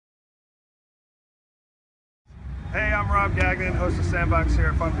Hey, I'm Rob Gagnon, host of Sandbox here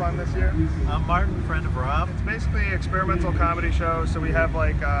at Fun this year. I'm Martin, friend of Rob. It's basically an experimental comedy show, so we have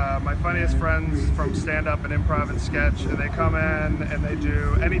like my funniest friends from stand-up and improv and sketch, and they come in and they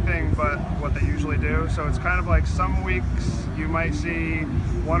do anything but what they usually do. So it's kind of like some weeks you might see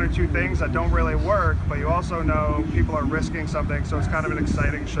one or two things that don't really work, but you also know people are risking something, so it's kind of an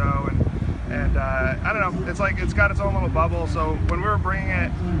exciting show. And I don't know, it's like it's got its own little bubble. So when we were bringing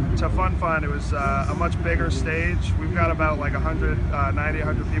it to Fun, it was a much bigger stage. We've got about like 100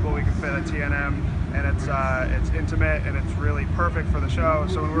 people we can fit at TNM, and it's intimate and it's really perfect for the show.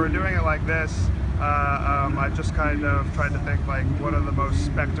 So when we were doing it like this, I just kind of tried to think like what are the most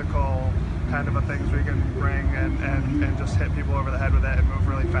spectacle kind of things we can bring and just hit people over the head with it and move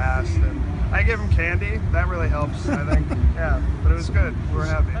really fast. And I gave them candy. That really helps, I think. Yeah, but it was good. We were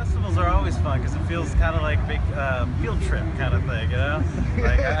happy. Festivals are always fun because it feels kind of like a big field trip kind of thing, you know?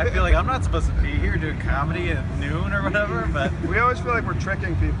 Like I feel like I'm not supposed to be here doing comedy at noon or whatever, but we always feel like we're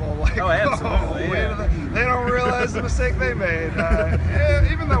tricking people. Like, oh, absolutely. They don't realize the mistake they made.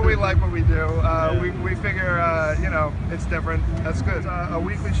 Even though we like what we do, we figure, you know, it's different. That's good. It's a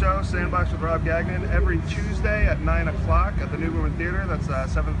weekly show, Sandbox with Rob Gagnon, every Tuesday at 9 o'clock at the New Women Theater. That's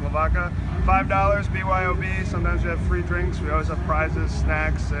 7th Lavaca. $5 BYOB. Sometimes we have free drinks. We always have prizes,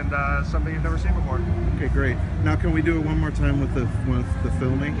 snacks, and something you've never seen before. Okay, great. Now, can we do it one more time with the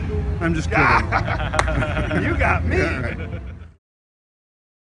filming? I'm just kidding. You got me. Yeah, all right.